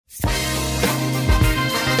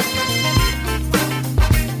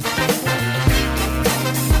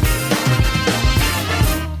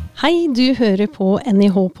Hei, du hører på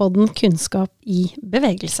NIH-podden Kunnskap i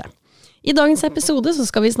bevegelse. I dagens episode så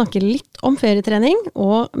skal vi snakke litt om ferietrening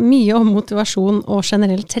og mye om motivasjon og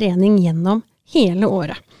generell trening gjennom hele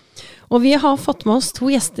året. Og vi har fått med oss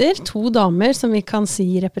 2 gjester, 2 damer som vi kan si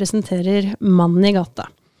representerer mannen i gata.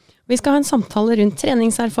 Vi skal ha en samtale rundt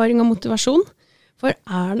treningserfaring og motivasjon, for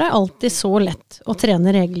er det alltid så lett å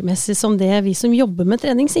trene regelmessig som det vi som jobber med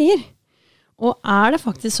trening sier? Og er det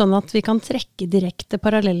faktisk sånn at vi kan trekke direkte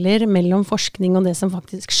paralleller mellom forskning og det som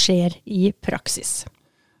faktisk skjer i praksis?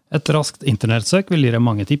 Et raskt internettsøk vil gi deg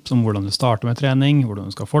mange tips om hvordan du starter med trening,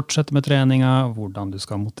 hvordan du skal fortsette med treninga, hvordan du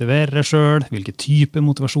skal motivere deg selv, hvilke typer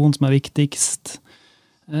motivasjon som er viktigst,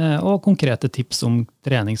 og konkrete tips om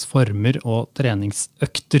treningsformer og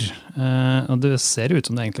treningsøkter. Og det ser ut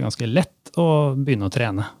som det er egentlig ganske lett å begynne å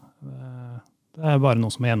trene. Det er bare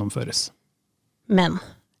noe som må gjennomføres. Men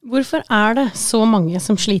hvorfor er det så mange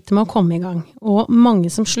som sliter med å komme i gang, og mange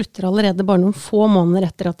som slutter allerede bare noen få måneder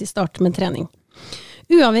etter at de starter med trening?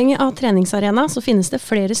 Uavhengig av treningsarena så finnes det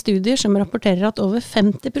flere studier som rapporterer at over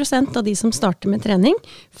 50% av de som starter med trening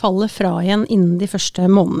faller fra igjen innen de første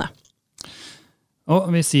månedene. Og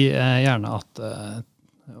vi sier gjerne at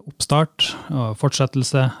oppstart,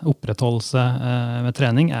 fortsettelse, opprettholdelse med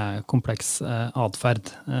trening er kompleks adferd.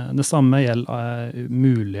 Det samme gjelder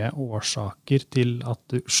mulige årsaker til at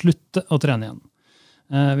du slutter å trene igjen.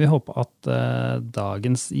 Vi håper at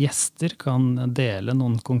dagens gjester kan dele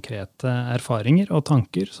noen konkrete erfaringer og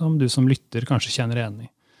tanker som du som lytter kanskje kjenner igjen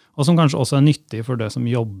i. Og som kanskje også er nyttig for det som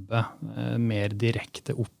jobber mer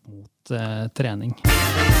direkte opp mot trening.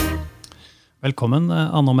 Velkommen,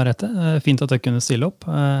 Anne og Merete. Fint at dere kunne stille opp.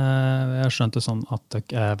 Jeg har skjønt det sånn at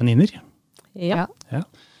dere er venninner. Ja.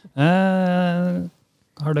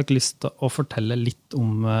 Har dere lyst til å fortelle litt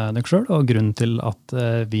om dere selv, og grunnen til at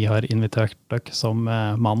vi har invitert dere som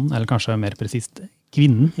mann, eller kanskje mer presist,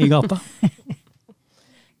 kvinnen i gata?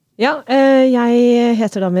 Ja, jeg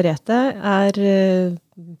heter da Merete, er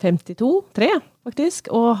 52,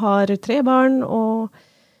 faktisk, og har 3 barn og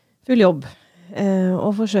full jobb.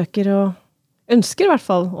 Og ønsker i hvert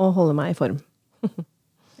fall å holde meg i form.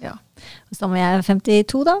 Ja, så jeg er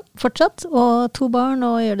 52 da, fortsatt, og 2 barn,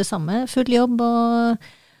 og gjør det samme, full jobb, og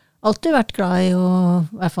alltid vært glad i å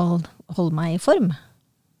i hvert fall holde meg i form.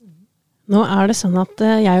 Nå er det sånn at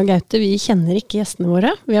jeg og Gaute, vi kjenner ikke gjestene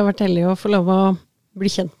våre. Vi har vært heldige å få lov å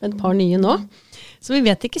bli kjent med et par nye nå. Så vi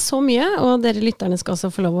vet ikke så mye, og dere lytterne skal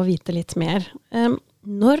også få lov å vite litt mer.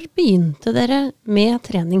 Når begynte dere med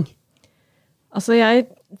trening? Altså, jeg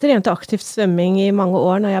trente aktivt svømming i mange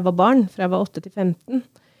år når jeg var barn, fra jeg var 8 til 15.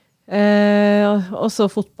 Og så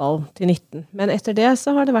fotball til 19. Men etter det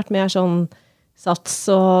så har det vært mer sånn sats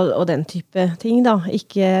og den type ting da.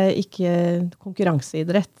 Ikke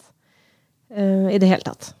konkurranseidrett i det hele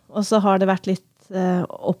tatt. Og så har det vært litt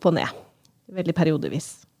opp og ned. Veldig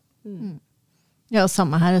periodevis. Ja,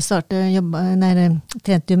 samme her. Jeg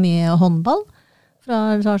trente jo mye håndball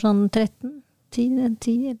fra sånn 13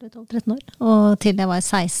 13 år, og til jeg var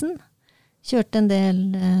 16, kjørte en del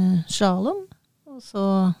slalom, og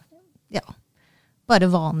så, ja, bare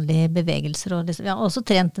vanlige bevegelser, og liksom, ja, også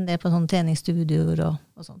trent en del på sånne treningsstudioer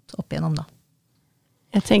og sånt, opp igjennom da.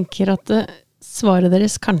 Jeg tenker at svaret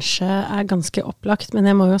deres kanskje er ganske opplagt, men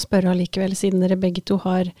jeg må jo spørre allikevel, siden dere begge to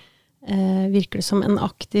har, virker det som en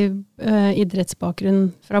aktiv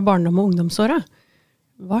idrettsbakgrunn fra barndom og ungdomsåret.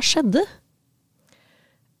 Hva skjedde?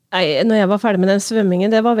 Nei, når jeg var ferdig med den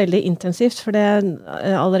svømmingen, det var veldig intensivt, for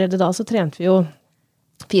allerede da så trente vi jo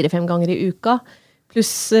 4-5 ganger i uka,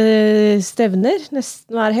 pluss stevner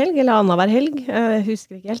nesten hver helg, eller annen hver helg, jeg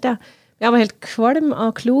husker ikke helt, ja. Jeg var helt kvalm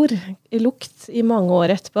av klor i lukt i mange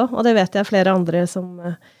år etterpå, og det vet jeg flere andre som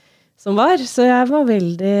var, så jeg var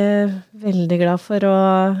veldig, veldig glad for å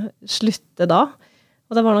slutte da.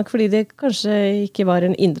 Og det var nok fordi det kanskje ikke var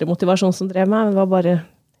en indre motivasjon som drev meg, men det var bare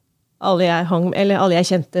alle jeg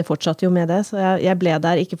kjente fortsatte jo med det, så jeg ble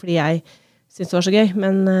der ikke fordi jeg syntes det var så gøy,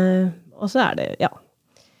 men også er det, ja.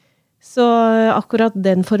 Så akkurat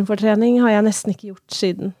den form for trening har jeg nesten ikke gjort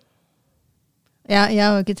siden. Ja, jeg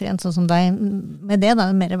har jo ikke trent sånn som deg med det, da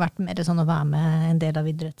har det vært mer sånn å være med en del av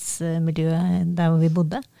idrettsmiljøet der hvor vi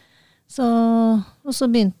bodde. Og så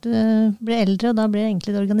ble eldre, og da ble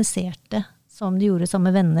egentlig det organiserte som de gjorde sammen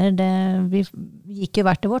med venner, vi gikk jo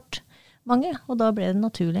hvert til vårt. Mange, og da ble det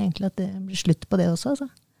naturlig egentlig at det ble slutt på det også. Altså.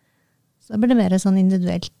 Så da ble det mer sånn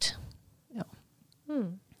individuelt. Ja.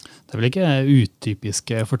 Det er vel ikke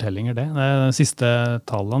utypiske fortellinger det. De siste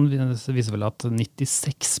tallene viser vel at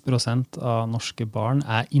 96% av norske barn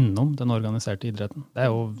er innom den organiserte idretten. Det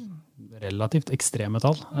er jo relativt ekstreme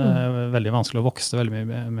tall. Veldig vanskelig å vokse veldig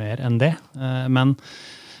mye mer enn det. Men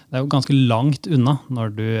Det jo ganske langt unna når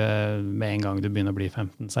du med en gang du begynner å bli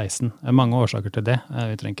 15-16. Det mange årsaker til det.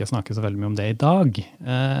 Vi trenger ikke snakke så veldig mye om det i dag.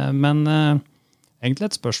 Men egentlig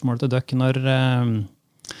et spørsmål til dere når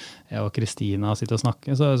jeg og Kristina sitter og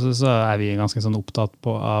snakker, så vi ganske sånn opptatt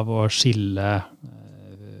av å skille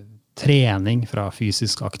trening fra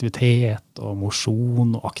fysisk aktivitet og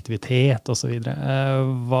mosjon og aktivitet og så videre.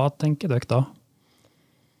 Hva tenker dere da?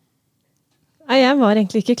 Nei, jeg var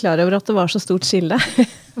egentlig ikke klar over at det var så stort skille,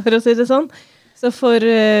 for å si det sånn. Så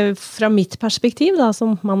fra mitt perspektiv, da,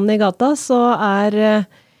 som mannen i gata, så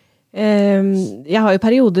jeg har jo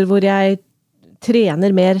perioder hvor jeg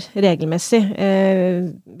trener mer regelmessig,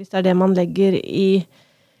 hvis det det man legger i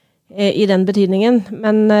den betydningen.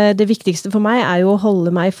 Men det viktigste for meg jo å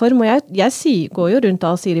holde meg i form, og jeg går jo rundt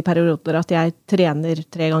da og sier i perioder at jeg trener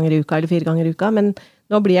 3 ganger i uka eller 4 ganger i uka, men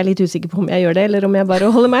nå blir jeg litt usikker på om jeg gjør det, eller om jeg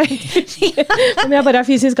bare holder meg, om jeg bare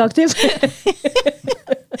fysisk aktiv.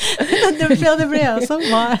 Det blir jeg også.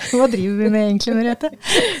 Hva driver vi med egentlig, Merete?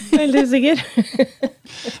 Veldig usikker.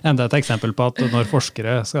 Det et eksempel på at når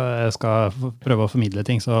forskere skal prøve å formidle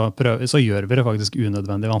ting, så gjør vi det faktisk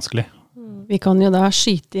unødvendig vanskelig. Vi kan jo da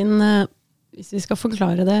skyte inn, hvis vi skal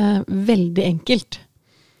forklare det veldig enkelt,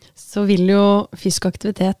 så vil jo fysisk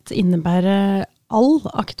aktivitet innebære all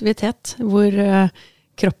aktivitet hvor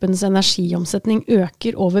kroppens energiomsetning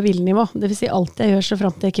øker over villnivå. Det vil si alt jeg gjør så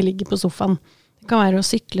frem til jeg ikke ligger på sofaen. Det kan være å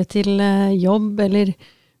sykle til jobb eller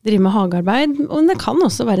drive med hagearbeid, og det kan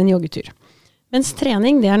også være en joggetur. Mens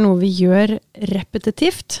trening, det noe vi gjør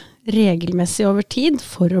repetitivt, regelmessig over tid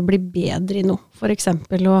for å bli bedre i noe. For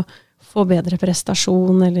eksempel å få bedre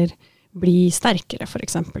prestasjon eller bli sterkere, for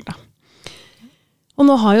eksempel da. Og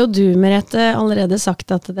nå har jo du, Merete, allerede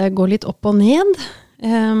sagt at det går litt opp og ned.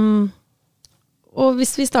 Og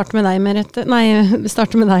hvis vi starter med deg, Merete, vi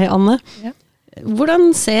starter med deg, Anne. Ja.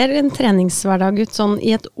 Hvordan ser en treningshverdag ut sånn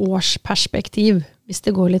i et årsperspektiv, hvis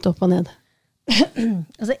det går litt opp og ned?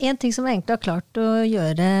 Altså, en ting som jeg egentlig har klart å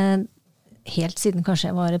gjøre helt siden kanskje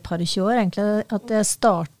jeg var et par 20 år, egentlig at jeg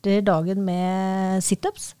starter dagen med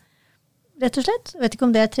sit-ups, rett og slett. Jeg vet ikke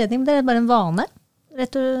om det trening, men det bare en vane.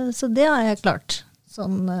 Så det har jeg klart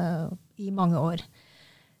sånn i mange år.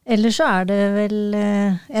 Ellers så det vel,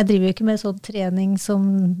 jeg driver jo ikke med sånn trening som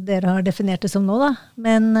dere har definert det som nå da,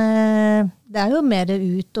 men det jo mer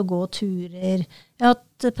ut og gå turer. Jeg har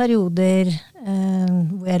hatt perioder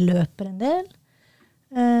hvor jeg løper en del,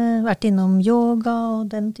 vært innom yoga og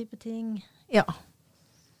den type ting. Ja.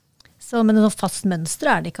 Så, men noe fast mønster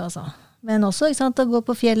det ikke altså. Men også, ikke sant, å gå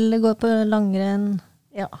på fjellet, gå på langrenn,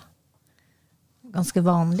 ja. Ganske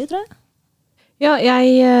vanlig, tror jeg. Ja,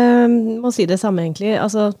 jeg må si det samme egentlig.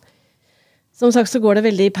 Altså, som sagt så går det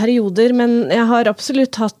veldig i perioder, men jeg har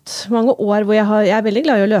absolutt hatt mange år hvor jeg veldig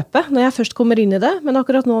glad i å løpe når jeg først kommer inn i det, men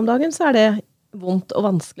akkurat nå om dagen så det vondt og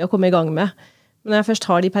vanskelig å komme i gang med. Men når jeg først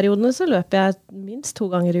har de periodene, så løper jeg minst 2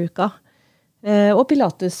 ganger i uka. Og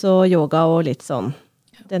pilates og yoga og litt sånn,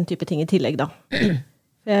 den type ting i tillegg da.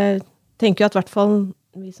 Jeg tenker jo at i hvert fall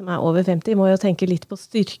vi som over 50 må jo tenke litt på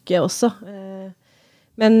styrke også.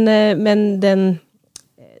 Men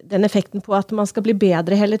den effekten på at man skal bli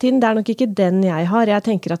bedre hele tiden, det nok ikke den jeg har. Jeg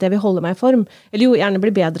tenker at jeg vil holde meg i form. Eller jo, gjerne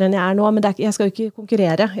bli bedre enn jeg nå, men jeg skal jo ikke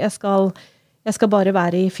konkurrere. Jeg skal bare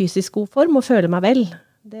være i fysisk god form og føle meg vel.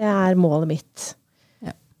 Det målet mitt.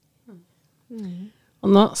 Ja.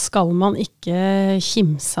 Og nå skal man ikke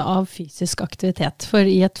kimse av fysisk aktivitet, for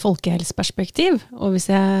i et folkehelseperspektiv, og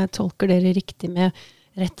hvis jeg tolker dere riktig med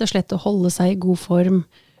rett og slett å holde seg i god form,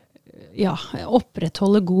 ja,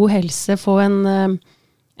 opprettholde god helse, få en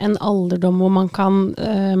alderdom hvor man kan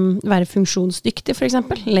være funksjonsdyktig for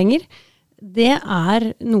eksempel, lenger, det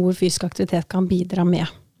noe fysisk aktivitet kan bidra med.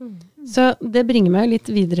 Så det bringer meg litt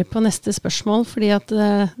videre på neste spørsmål, fordi at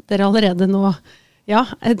dere allerede nå, ja,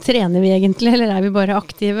 trener vi egentlig, eller vi bare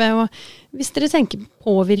aktive? Og hvis dere tenker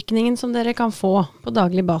påvirkningen som dere kan få på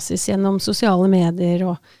daglig basis gjennom sosiale medier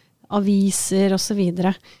og aviser og så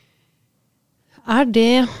videre,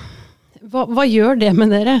 det Hva gjør det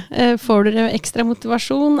med dere? Får dere ekstra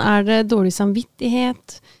motivasjon? Det dårlig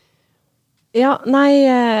samvittighet? Ja, nei,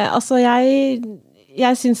 altså jeg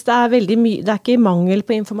synes det veldig mye, det ikke mangel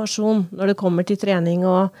på informasjon når det kommer til trening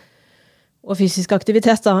og fysisk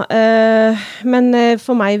aktivitet da. Men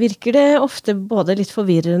for meg virker det ofte både litt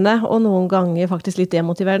forvirrende og noen ganger faktisk litt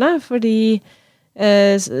demotiverende, fordi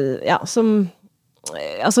ja,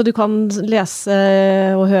 altså du kan lese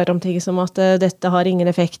og høre om ting som at dette har ingen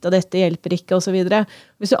effekt, og dette hjelper ikke, og så videre.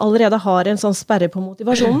 Hvis du allerede har en sånn sperre på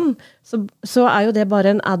motivasjonen, så jo det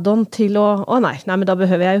bare en add-on til nei, men da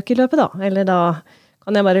behøver jeg jo ikke løpe da, eller da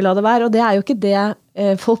kan jeg bare la det være, og det jo ikke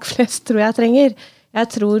det folk flest tror jeg trenger. Jeg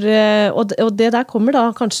tror, og det der kommer da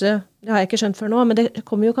kanskje, det har jeg ikke skjønt før nå, men det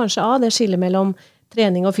kommer jo kanskje av det skillet mellom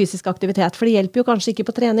trening og fysisk aktivitet, for det hjelper jo kanskje ikke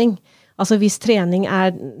på trening. Altså hvis trening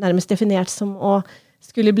nærmest definert som å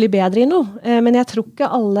skulle bli bedre i noe, men jeg tror ikke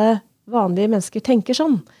alle vanlige mennesker tenker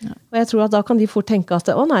sånn. Ja. Og jeg tror at da kan de fort tenke at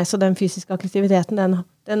nei, så den fysiske aktiviteten,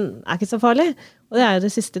 den ikke så farlig. Og det jo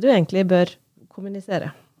det siste du egentlig bør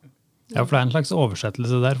kommunisere. Ja, for det en slags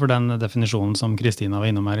oversettelse der, for den definisjonen som Kristina var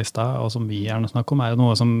innom her i sted, og som vi gjerne snakker om, jo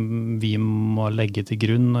noe som vi må legge til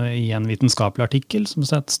grunn i en vitenskapelig artikkel, som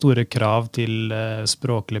setter store krav til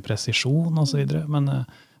språklig presisjon og så videre. Men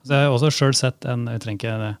altså, jeg har også selv sett jeg trenger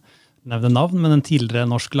ikke nevne navn, men en tidligere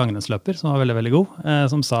norsk langrennsløper som var veldig, veldig god,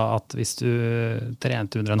 som sa at hvis du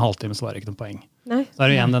trente under en halvtime, så var det ikke noe poeng. Nei. Så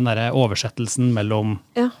det jo igjen den der oversettelsen mellom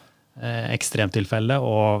ekstremtilfelle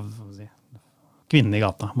og kvinnen i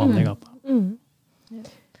gata, mannen i gata.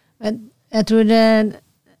 Jeg tror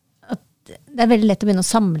at det veldig lett å begynne å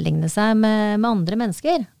sammenligne seg med andre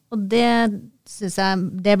mennesker, og det synes jeg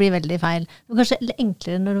det blir veldig feil. Det var kanskje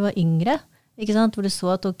enklere når du var yngre, ikke sant? Hvor du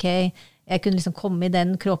så at ok, jeg kunne liksom komme i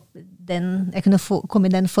den jeg kunne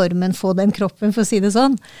komme i den formen, få den kroppen, for å si det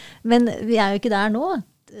sånn. Men vi jo ikke der nå.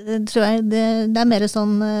 Tror jeg det mer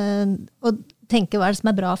sånn å tenke hva det som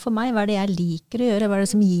bra for meg, hva det jeg liker å gjøre, hva det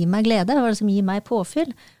som gir meg glede, hva det som gir meg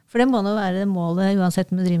påfyll. For det må nå være målet,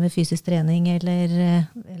 uansett om du driver med fysisk trening eller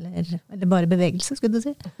bare bevegelse, skulle du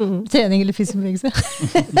si. Trening eller fysisk bevegelse.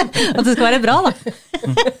 At det skal være bra, da.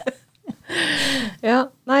 Ja,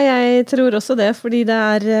 nei, jeg tror også det, fordi det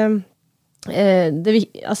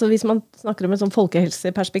altså hvis man snakker om et sånn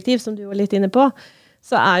folkehelseperspektiv, som du var litt inne på,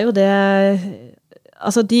 så jo det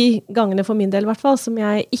altså de gangene for min del i hvert fall, som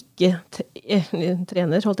jeg ikke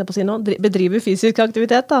trener, holdt jeg på å si nå, bedriver fysisk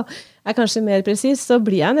aktivitet da, kanskje mer presis, så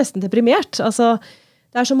blir jeg nesten deprimert. Altså,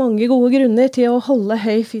 det så mange gode grunner til å holde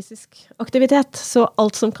høy fysisk aktivitet, så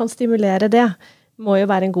alt som kan stimulere det, må jo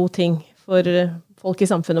være en god ting for folk i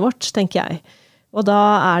samfunnet vårt, tenker jeg. Og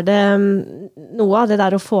da det noe av det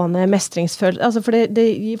der å få ned mestringsfølelsen, altså for det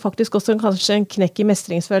gir faktisk også kanskje en knekk i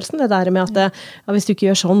mestringsfølelsen, det der med at hvis du ikke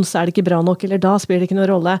gjør sånn, så det ikke bra nok, eller da spiller det ikke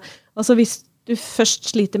noen rolle. Altså hvis du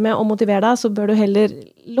først sliter med å motivere deg, så bør du heller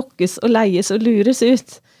lokkes og leies og lures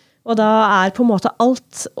ut. Og da på en måte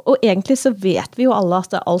alt, og egentlig så vet vi jo alle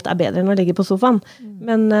at alt bedre enn å ligge på sofaen,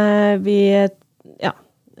 men jeg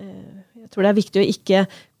tror det viktig å ikke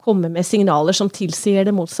komme med signaler som tilsier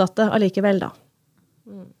det motsatte allikevel da.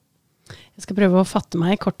 Jeg skal prøve å fatte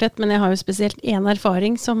meg i korthet, men jeg har jo spesielt en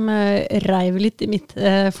erfaring som reiv litt i mitt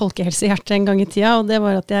folkehelsehjerte en gang i tida, og det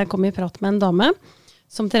var at jeg kom i prat med en dame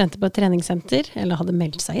som trente på et treningssenter, eller hadde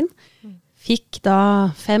meldt seg inn. Fikk da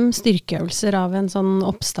 5 styrkeøvelser av en sånn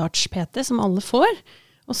oppstarts-PT som alle får,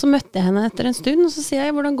 og så møtte jeg henne etter en stund, og så sier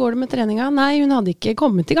jeg, hvordan går det med treninga? Nei, hun hadde ikke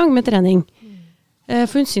kommet i gang med trening.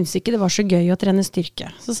 For hun syntes ikke det var så gøy å trene styrke.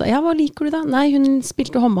 Så sa jeg, ja, hva liker du da? Nei, hun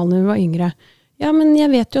spilte håndball når hun var yngre. Ja, men jeg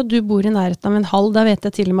vet jo at du bor i nærheten av en hall, da vet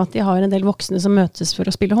jeg til og med at de har en del voksne som møtes for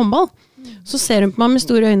å spille håndball. Så ser hun på meg med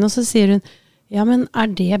store øyne, og så sier hun, ja, men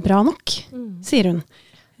det bra nok? Sier hun.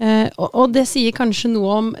 Og det sier kanskje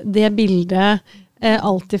noe om det bildet,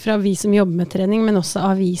 alltid fra vi som jobber med trening, men også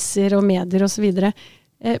aviser og medier og så videre,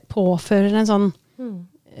 påfører en sånn,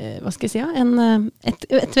 hva skal jeg si,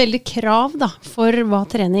 et veldig krav da, for hva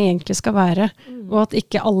trening egentlig skal være, og at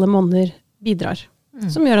ikke alle monner bidrar.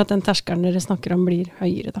 Som gjør at den terskelen dere snakker om blir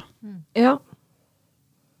høyere da. Ja.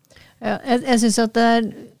 Jeg synes at det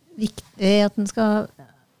viktig at den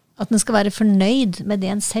skal være fornøyd med det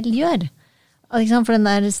en selv gjør. For den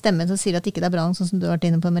der stemmen som sier at ikke det bra, sånn som du har vært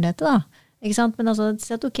inne på, Merete da. Ikke sant? Men altså,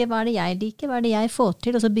 si at ok, hva det jeg liker, hva det jeg får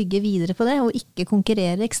til, og så bygge videre på det, og ikke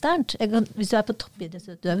konkurrere eksternt. Hvis du på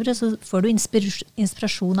toppidrettsutøvere, så får du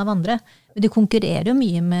inspirasjon av andre. Men du konkurrerer jo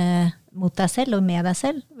mye mot deg selv, og med deg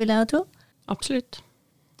selv, vil jeg jo tro. Absolutt.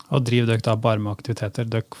 Og driver dere da bare med aktiviteter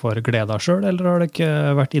dere får glede av selv, eller har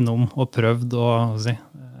dere vært innom og prøvd å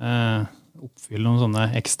oppfylle noen sånne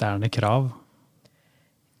eksterne krav?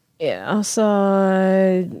 Ja, altså,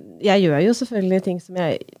 jeg gjør jo selvfølgelig ting som det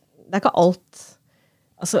ikke alt,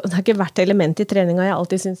 altså det ikke hvert element i treninga jeg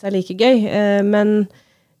alltid synes like gøy, men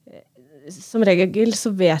som regel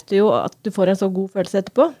så vet du jo at du får en så god følelse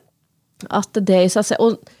etterpå, at det i seg selv,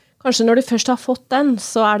 og kanskje når du først har fått den,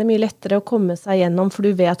 så det mye lettere å komme seg gjennom, for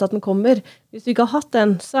du vet at den kommer. Hvis du ikke har hatt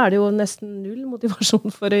den, så det jo nesten null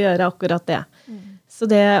motivasjon for å gjøre akkurat det. Så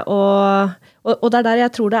det og det der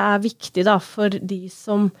jeg tror det viktig da, for de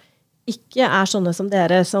som ikke sånne som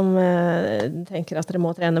dere, som tenker at dere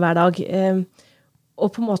må trene hver dag,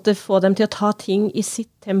 og på en måte få dem til å ta ting i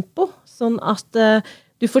sitt tempo, sånn at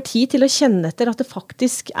du får tid til å kjenne etter at det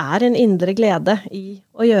faktisk en indre glede i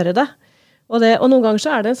å gjøre det. Og noen ganger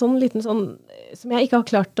så det en sånn liten sånn, som jeg ikke har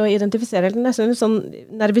klart å identifisere, eller nesten en sånn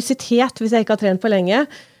nervøsitet hvis jeg ikke har trent på lenge,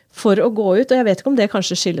 for å gå ut, og jeg vet ikke om det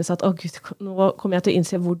kanskje skyldes at, Gud, nå kommer jeg til å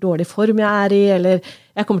innse hvor dårlig form jeg i, eller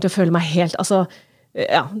jeg kommer til å føle meg helt, altså,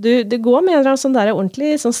 ja, det går med en eller annen sånn der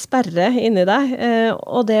ordentlig sånn sperre inni deg,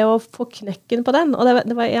 og det å få knekken på den, og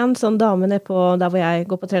det var en sånn dame nede på, der hvor jeg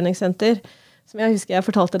går på treningssenter, som jeg husker jeg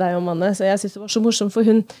fortalte deg om, Anne, så jeg synes det var så morsomt, for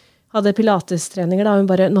hun hadde pilatestreninger da, hun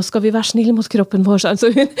bare, nå skal vi være snille mot kroppen vår, så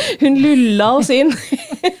hun lulla oss inn.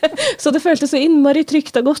 Så det føltes så innmari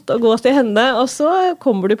trygt og godt å gå til henne, og så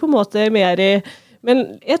kommer du på en måte mer i,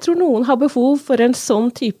 men jeg tror noen har behov for en sånn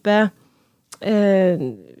type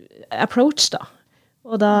approach da.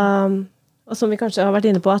 Og som vi kanskje har vært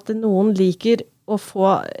inne på, at noen liker å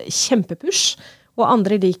få kjempepush, og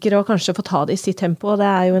andre liker å kanskje få ta det i sitt tempo, og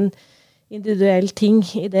det jo en individuell ting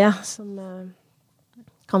i det som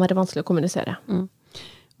kan være vanskelig å kommunisere.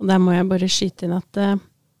 Og der må jeg bare skyte inn at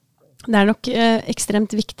det nok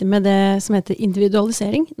ekstremt viktig med det som heter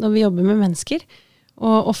individualisering når vi jobber med mennesker.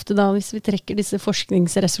 Og ofte da, hvis vi trekker disse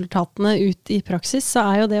forskningsresultatene ut i praksis, så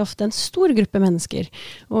jo det ofte en stor gruppe mennesker.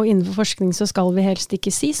 Og innenfor forskning så skal vi helst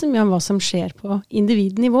ikke si så mye om hva som skjer på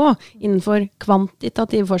individnivå, innenfor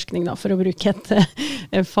kvantitativ forskning da, for å bruke et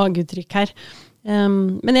faguttrykk her.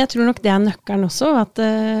 Men jeg tror nok det nøkkelen også, at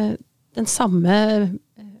den samme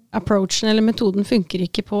approachen eller metoden funker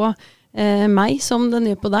ikke på meg som den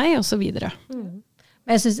gjør på deg, og så videre.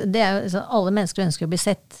 Men jeg synes det alle mennesker ønsker å bli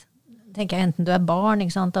sett, tenker jeg, enten du barn,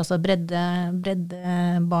 ikke sant, altså bredde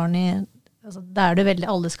barn i, altså der du veldig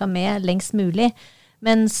alle skal med lengst mulig,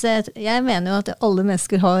 mens jeg mener jo at alle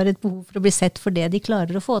mennesker har et behov for å bli sett for det de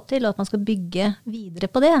klarer å få til, og at man skal bygge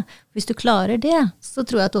videre på det. Hvis du klarer det, så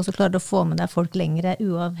tror jeg at du også klarer å få med deg folk lengre,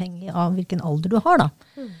 uavhengig av hvilken alder du har da.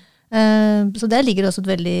 Så der ligger også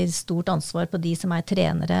et veldig stort ansvar på de som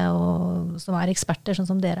trenere og som eksperter, sånn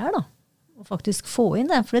som dere da. Og faktisk få inn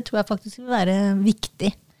det, for det tror jeg faktisk vil være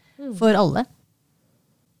viktig for alle.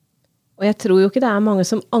 Og jeg tror jo ikke det mange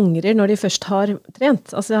som angrer når de først har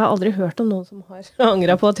trent. Altså jeg har aldri hørt om noen som har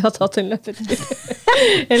angret på at de har tatt en løpetur.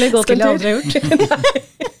 Eller gått en tur. Skulle aldri gjort.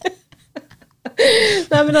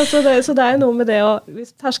 Nei, men altså, så det jo noe med det, og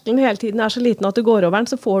hvis terskelen hele tiden så liten at du går over den,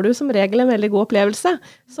 så får du som regel en veldig god opplevelse,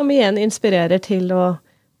 som igjen inspirerer til å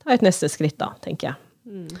ta et neste skritt da, tenker jeg.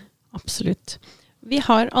 Absolutt. Vi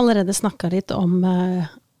har allerede snakket litt om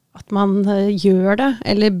at man gjør det,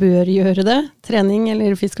 eller bør gjøre det, trening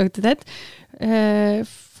eller fysisk aktivitet,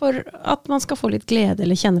 for at man skal få litt glede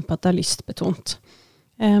eller kjenne på at det lystbetont.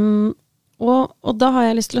 Og da har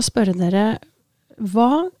jeg lyst til å spørre dere,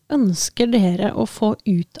 hva ønsker dere å få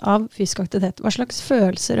ut av fysisk aktivitet? Hva slags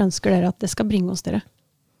følelser ønsker dere at det skal bringe hos dere?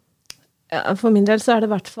 Ja, for min del så det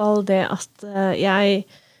I hvert fall det at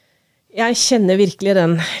jeg kjenner virkelig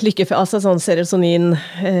den altså sånn serotonin,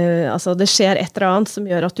 altså det skjer et eller annet som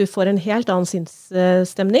gjør at du får en helt annen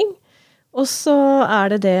sinnsstemning, og så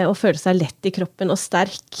det å føle seg lett I kroppen og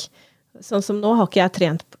sterk. Sånn som nå har ikke jeg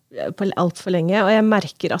trent på alt for lenge, og jeg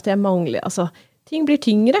merker at jeg mangler, altså ting blir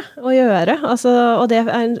tyngre å gjøre, altså, og det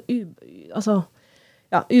en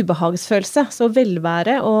ubehagsfølelse, så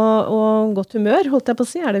velvære og godt humør, holdt jeg på å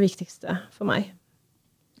si, det viktigste for meg.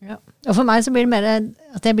 Ja. Og for meg så blir det mer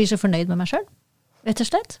at jeg blir så fornøyd med meg selv, rett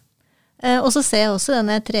og slett. Og så ser jeg også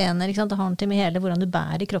når jeg trener, ikke sant, det har noe til med hele hvordan du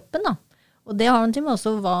bærer I kroppen da. Og det har noe til med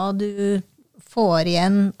også hva du får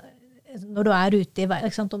igjen når du ute I vei,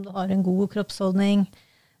 ikke sant, om du har en god kroppsholdning.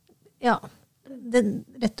 Ja, det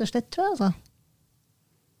rett og slett tror jeg altså.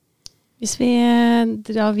 Hvis vi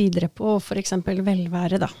drar videre på for eksempel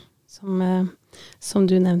velvære da, som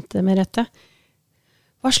du nevnte med rette,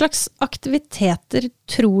 hva slags aktiviteter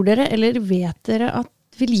tror dere eller vet dere at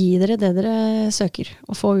vil gi dere det dere søker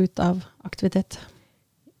å få ut av aktivitet?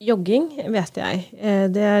 Jogging vet jeg.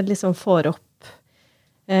 Det liksom får opp,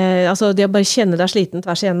 altså det å bare kjenne deg sliten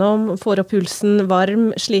tvers igjennom, får opp pulsen,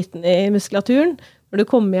 varm, sliten I muskulaturen. Når du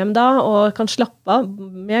kommer hjem da og kan slappe av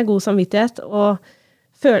med god samvittighet og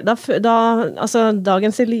altså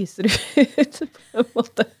dagen ser lyser ut på en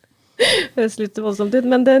måte. Det høres litt voldsomt ut,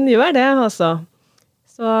 men den gjør det altså.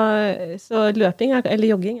 Så løping eller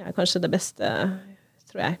jogging kanskje det beste,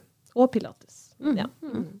 tror jeg. Og pilates. Ja.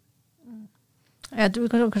 Jeg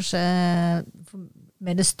tror kanskje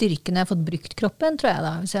med det styrken jeg har fått brukt kroppen, tror jeg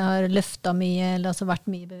da. Hvis jeg har løftet mye, eller altså vært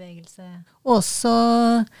mye I bevegelse. Også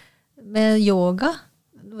med yoga,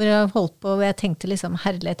 hvor jeg har holdt på, hvor jeg tenkte liksom,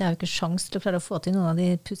 herlighet, jeg har jo ikke sjans til å klare å få til noen av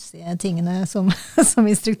de pussige tingene som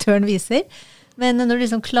instruktøren viser. Men når du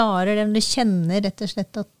liksom klarer det, når du kjenner rett og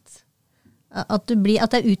slett at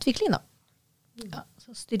det utvikling da. Ja,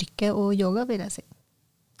 så styrke og yoga vil jeg si.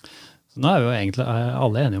 Så nå er vi jo egentlig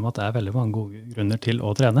alle enige om at det er veldig mange gode grunner til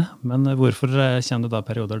å trene, men hvorfor kommer det da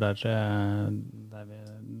perioder der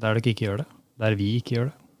dere ikke gjør det? Der vi ikke gjør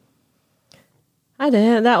det? Nei, det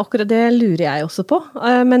er akkurat det lurer jeg også på.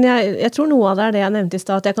 Men jeg tror noe av det er det jeg nevnte i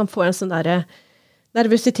stad, at jeg kan få en sånn der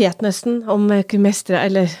nervøsitet nesten, om jeg ikke mestrer,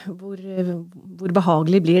 eller hvor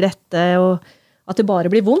behagelig blir dette, og at det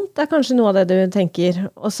bare blir vondt, det er kanskje noe av det du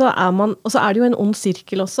tenker. Og så er det jo en ond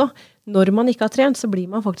sirkel også. Når man ikke har trent, så blir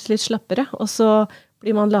man faktisk litt slappere, og så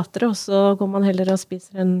blir man latere, og så går man heller og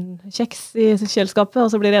spiser en kjeks i kjøleskapet, og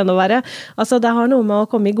så blir det enda verre. Altså, det har noe med å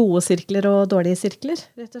komme i gode sirkler og dårlige sirkler,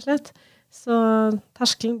 rett og slett. Så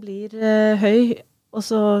terskelen blir høy, og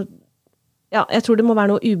så, ja, jeg tror det må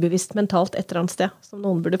være noe ubevisst mentalt et eller annet sted, som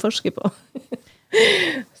noen burde forske på.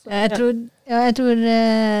 Jeg tror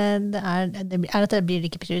det er at det blir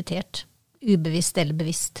ikke prioritert, ubevisst eller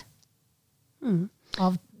bevisst,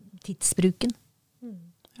 av tidsbruken.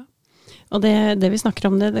 Ja. Og det vi snakker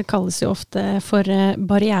om det kalles jo ofte for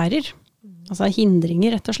barrierer, altså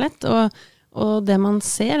hindringer rett og slett, og det man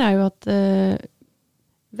ser er jo at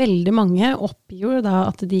veldig mange oppgir da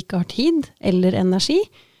at de ikke har tid eller energi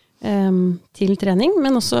til trening,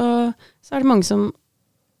 men også så er det mange som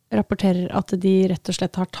rapporterer at de rett og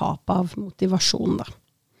slett har tap av motivasjon da.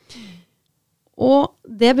 Og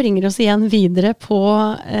det bringer oss igjen videre på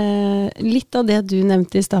litt av det du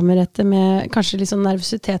nevnte i stad, Merete, med kanskje litt sånn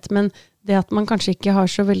nervøsitet, men det at man kanskje ikke har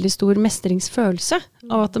så veldig stor mestringsfølelse,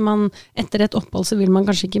 av at man etter et opphold så vil man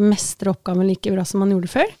kanskje ikke mestre oppgaven like bra som man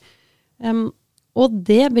gjorde før. Og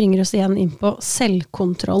det bringer oss igjen inn på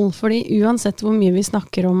selvkontroll, fordi uansett hvor mye vi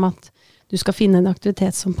snakker om at du skal finne en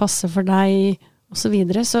aktivitet som passer for deg, og så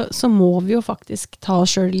videre, så må vi jo faktisk ta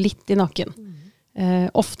oss selv litt i nakken.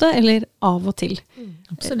 Ofte, eller av og til.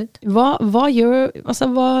 Absolutt. Hva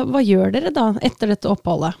gjør dere da etter dette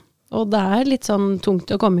oppholdet? Og det er litt sånn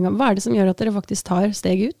tungt å komme i gang. Hva er det som gjør at dere faktisk tar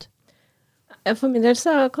steg ut? For min del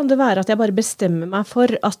så kan det være at jeg bare bestemmer meg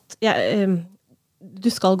for at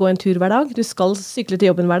du skal gå en tur hver dag, du skal sykle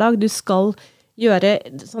til jobben hver dag, du skal gjøre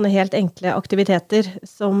sånne helt enkle aktiviteter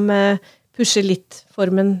som pusher litt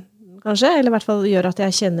formen kanskje, eller i hvert fall gjør at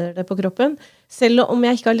jeg kjenner det på kroppen, selv om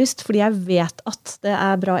jeg ikke har lyst, fordi jeg vet at det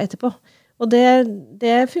er bra etterpå. Og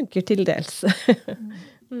det funker til dels.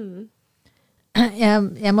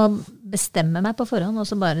 Jeg må bestemme meg på forhånd, og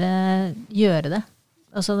så bare gjøre det.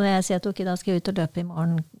 Altså når jeg sier at ok, da skal jeg ut og løpe i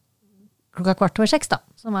morgen 5:15 da,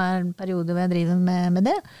 som er en periode hvor jeg driver med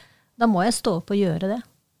det, da må jeg stå opp og gjøre det.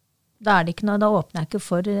 Da er det ikke noe, da åpner jeg ikke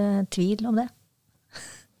for tvil om det.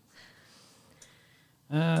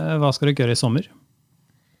 Hva skal dere gjøre i sommer?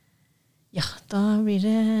 Ja, da blir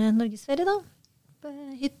det norgesferie da. På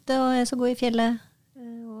hytte, og jeg skal gå i fjellet,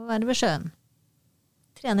 og være ved sjøen.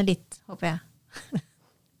 Trene litt, håper jeg.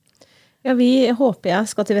 Ja, vi håper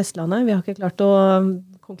jeg skal til Vestlandet. Vi har ikke klart å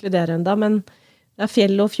konkludere enda, men det er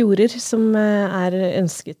fjell og fjorder som er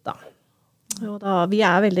ønsket da. Og da, vi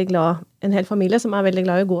er veldig glad, en hel familie som er veldig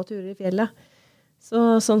glad i å gå turer i fjellet. Så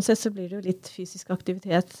sånn sett så blir det jo litt fysisk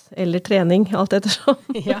aktivitet eller trening, alt ettersom.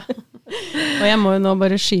 Ja. Og jeg må jo nå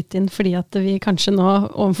bare skyte inn, fordi at vi kanskje nå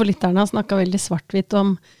overfor lytterne har snakket veldig svart-hvitt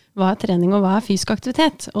om hva er trening og hva er fysisk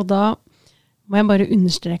aktivitet. Og da må jeg bare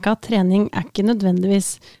understreke at trening er ikke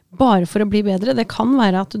nødvendigvis bare for å bli bedre. Det kan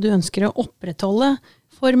være at du ønsker å opprettholde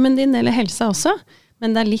formen din eller helsa også,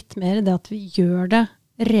 men det er litt mer det at vi gjør det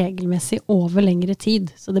regelmessig over lengre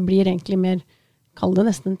tid. Så det blir egentlig mer, kall det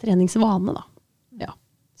nesten en treningsvane da. Ja,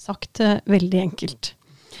 sagt veldig enkelt.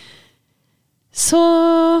 Så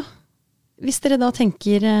hvis dere da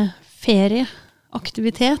tenker ferie,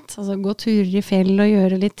 aktivitet, altså gå turer i fjell og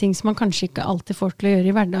gjøre litt ting som man kanskje ikke alltid får til å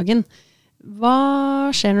gjøre i hverdagen,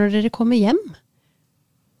 hva skjer når dere kommer hjem?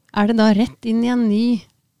 Er det da rett inn i en ny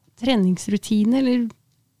treningsrutine, eller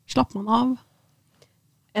slapper man av?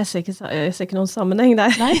 Jeg ser ikke noen sammenheng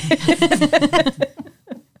der. Nei.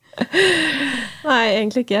 Nei,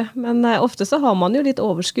 egentlig ikke. Men ofte så har man jo litt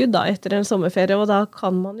overskudd da, etter en sommerferie, og da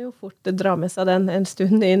kan man jo fort dra med seg den en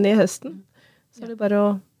stund inn i høsten. Så er det bare å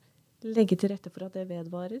legge til rette for at det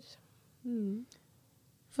vedvarer.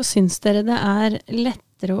 For syns dere det er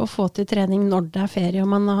lettere å få til trening når det er ferie og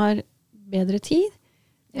man har bedre tid?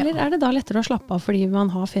 Eller er det da lettere å slappe av fordi man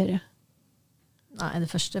har ferie? Nei, det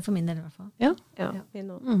første for min del i hvert fall. Ja. Vi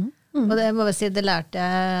nå. Og det må jeg si, det lærte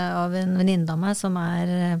jeg av en venninne av meg som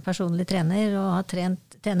er personlig trener og har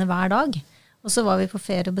trener hver dag. Og så var vi på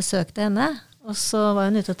ferie og besøkte henne, og så var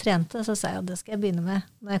hun ute og trente, og så sa jeg at det skal jeg begynne med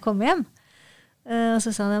når jeg kommer hjem. Og så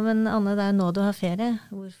sa hun, ja, men Anne, det er nå du har ferie,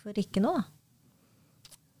 hvorfor ikke nå?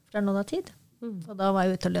 For det er nå du har tid. Og da var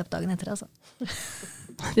jeg ute og løp dagen etter, altså.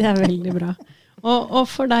 Det er veldig bra. Og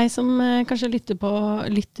for deg som kanskje lytter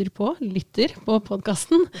på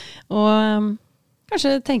podcasten, og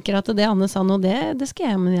kanskje tenker at det Anne sa nå, det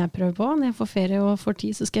skal jeg prøve på. Når jeg får ferie og får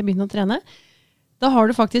tid, så skal jeg begynne å trene. Da har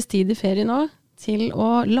du faktisk tid i ferie nå til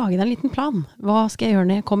å lage deg en liten plan. Hva skal jeg gjøre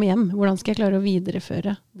når jeg kommer hjem? Hvordan skal jeg klare å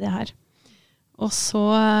videreføre det her? Og så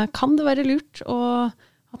kan det være lurt å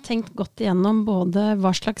ha tenkt godt igjennom både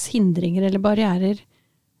hva slags hindringer eller barrierer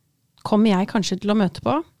kommer jeg kanskje til å møte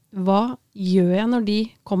på? Hva gjør jeg når de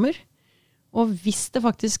kommer? Og hvis det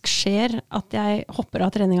faktisk skjer at jeg hopper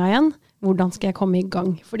av treninga igjen, hvordan skal jeg komme i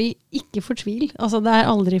gang? Fordi ikke fortvil. Altså, det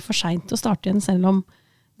aldri for sent å starte igjen, selv om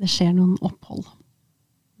det skjer noen opphold.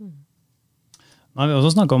 Nå har vi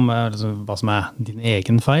også snakket om hva som din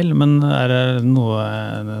egen feil, men det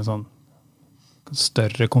noe sånn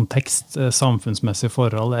større kontekst, samfunnsmessig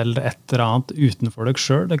forhold eller et eller annet utenfor deg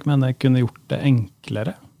selv, det mener jeg kunne gjort det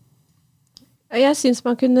enklere? Jeg synes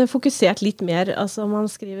man kunne fokusert litt mer. Altså, man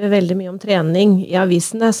skriver veldig mye om trening i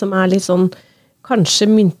avisene, som litt sånn, kanskje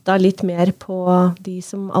mynta litt mer på de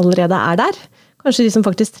som allerede der. Kanskje de som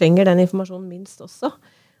faktisk trenger den informasjonen minst også.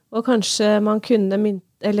 Og kanskje man kunne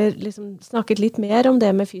liksom snakket litt mer om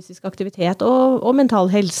det med fysisk aktivitet og mental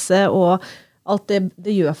helse og alt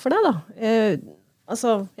det gjør for deg da.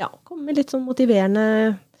 Komme med litt sånn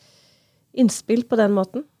motiverende innspill på den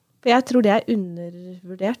måten. For jeg tror det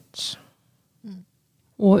undervurdert.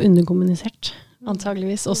 Og underkommunisert,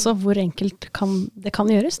 antageligvis også, hvor enkelt det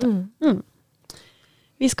kan gjøres. Da.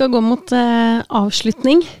 Vi skal gå mot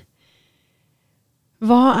avslutning.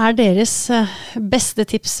 Hva deres beste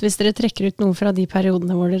tips, hvis dere trekker ut noe fra de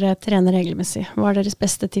periodene hvor dere trener regelmessig? Hva deres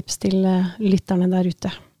beste tips til lytterne der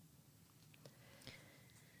ute?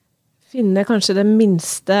 Finne kanskje det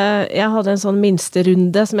minste. Jeg hadde en sånn minste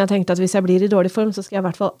runde som jeg tenkte at hvis jeg blir i dårlig form, så skal jeg i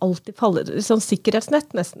hvert fall alltid falle. Sånn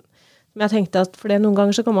sikkerhetsnett nesten. Men jeg tenkte at for det noen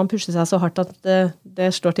ganger så kan man pushe seg så hardt at det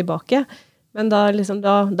slår tilbake. Men da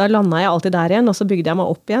landet jeg alltid der igjen, og så bygde jeg meg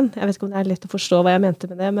opp igjen. Jeg vet ikke om det lett å forstå hva jeg mente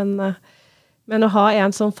med det, men å ha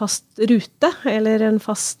en sånn fast rute, eller en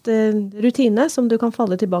fast rutine som du kan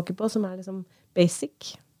falle tilbake på, som liksom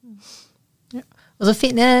basic. Ja. Og så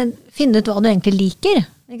finne ut hva du egentlig liker.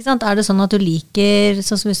 Ikke sant? Det sånn at du liker,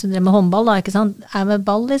 sånn som hvis du driver med håndball, da, ikke sant? Med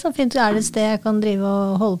ball, liksom, finne ut det et sted jeg kan drive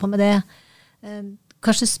og holde på med det.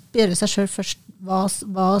 Kanskje spørre seg selv først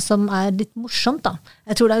hva som litt morsomt, da.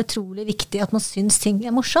 Jeg tror det utrolig viktig at man synes ting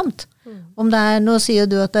morsomt. Om nå sier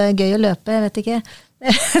du at det gøy å løpe, jeg vet ikke.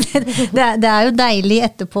 det jo deilig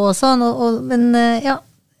etterpå og sånn, men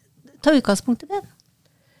ta utgangspunkt i det.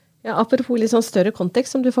 Ja, apropos litt sånn større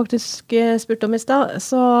kontekst, som du faktisk spurte om i sted,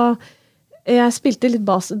 så jeg spilte litt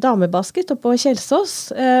damebasket oppe på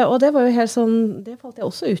Kjelsås, og det var jo helt sånn, det falt jeg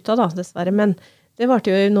også ut av da, dessverre, men det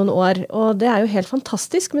varte jo i noen år, og det jo helt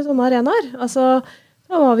fantastisk med sånne arenaer. Altså,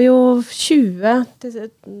 da var vi jo 20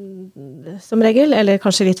 som regel, eller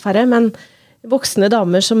kanskje litt færre, men voksne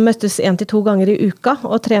damer som møttes 1 til 2 ganger i uka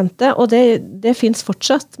og trente, og det finnes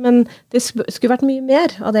fortsatt, men det skulle vært mye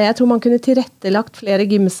mer av det. Jeg tror man kunne tilrettelagt flere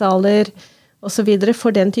gymsaler og så videre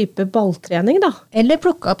for den type balltrening da. Eller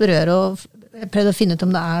plukke opp rør og prøve å finne ut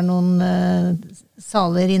om det noen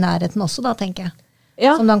saler i nærheten også da, tenker jeg.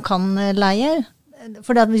 Ja. Som man kan leie.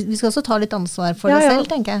 For vi skal også ta litt ansvar for det selv,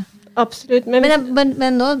 tenker jeg. Absolutt.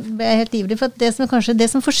 Men nå ble jeg helt ivrig, for at det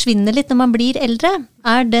som forsvinner litt når man blir eldre,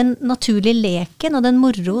 den naturlige leken og den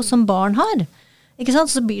moro som barn har. Ikke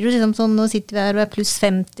sant? Så blir det liksom sånn, nå sitter vi her og pluss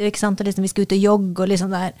 50, ikke sant? Og liksom vi skal ut og jogge og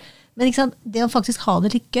liksom der. Men ikke sant? Det å faktisk ha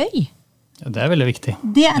det litt gøy. Ja, det veldig viktig.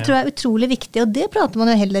 Det tror jeg utrolig viktig, og det prater man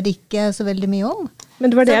jo heller ikke så veldig mye om. Men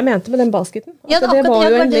det var det jeg mente med den basketen. Ja, det var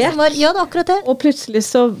jo en lek. Ja, det akkurat det. Og plutselig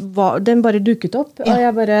så var den bare dukket opp, og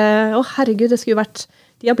jeg bare, herregud, det skulle vært,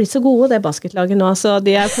 de har blitt så gode, det basketlaget nå, så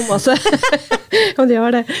de på en måte, og de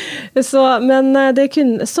har det. Så, men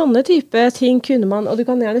sånne type ting kunne man, og du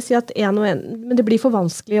kan gjerne si at en og en, men det blir for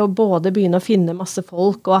vanskelig å både begynne å finne masse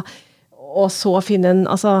folk, og så finne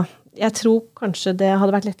altså, jeg tror kanskje det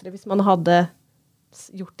hadde vært lettere hvis man hadde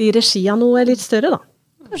gjort det i regi av noe litt større da.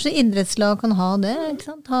 Kanskje idrettslag kan ha det, ikke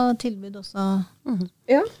sant? Ha tilbud også.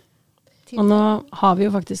 Ja. Og nå har vi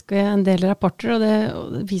jo faktisk en del rapporter, og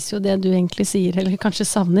det viser jo det du egentlig sier, eller kanskje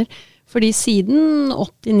savner. Fordi siden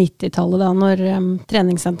 80-90-tallet, da, når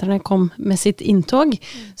treningssentrene kom med sitt inntog,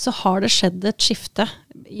 så har det skjedd et skifte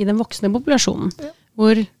i den voksne populasjonen. Ja.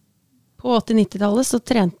 Hvor på 80-90-tallet så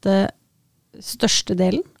trente største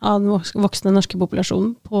delen av den voksne norske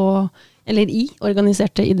populasjonen i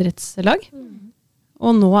organiserte idrettslag.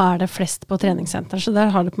 Og nå det flest på treningssenter, så der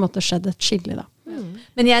har det på en måte skjedd et skille da.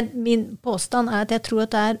 Men min påstand at jeg tror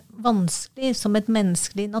at det vanskelig som et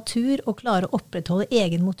menneskelig natur å klare å opprettholde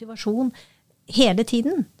egen motivasjon hele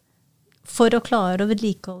tiden. for å klare å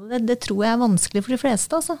vedlikeholde det, det tror jeg vanskelig for de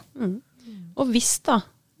fleste, altså. Og hvis da,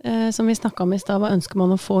 som vi snakket om i sted, hva ønsker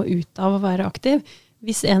man å få ut av å være aktiv?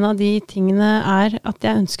 Hvis en av de tingene at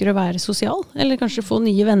jeg ønsker å være sosial, eller kanskje få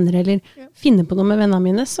nye venner, eller finne på noe med vennene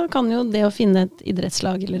mine, så kan jo det å finne et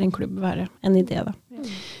idrettslag eller en klubb være en idé da.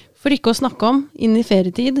 For ikke å snakke om, inn i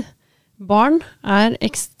ferietid, barn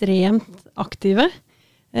ekstremt aktive.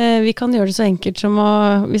 Vi kan gjøre det så enkelt som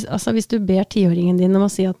hvis du ber 10-åringen din om å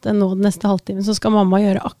si at nå den neste halvtimen så skal mamma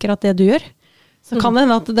gjøre akkurat det du gjør, så kan det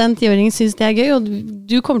hende at den 10-åringen synes det gøy, og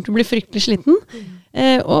du kommer til å bli fryktelig sliten.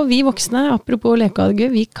 Og vi voksne, apropos leke og gøy,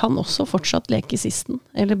 vi kan også fortsatt leke sisten,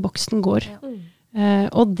 eller boksen går.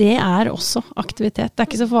 Og det også aktivitet. Det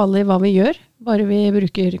ikke så farlig hva vi gjør, bare vi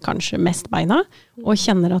bruker kanskje mest beina, og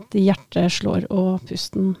kjenner at hjertet slår, og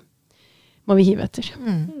pusten må vi hive etter.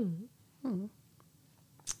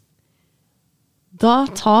 Da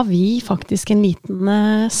tar vi faktisk en liten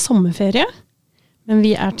sommerferie, men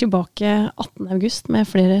vi tilbake 18. august med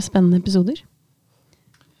flere spennende episoder.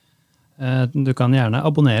 Du kan gjerne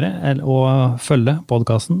abonnere og følge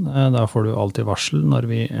podcasten. Da får du alltid varsel når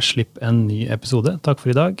vi slipper en ny episode. Takk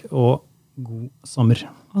for i dag, og god sommer.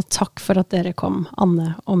 Og takk for at dere kom,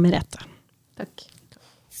 Anne og Merete. Takk.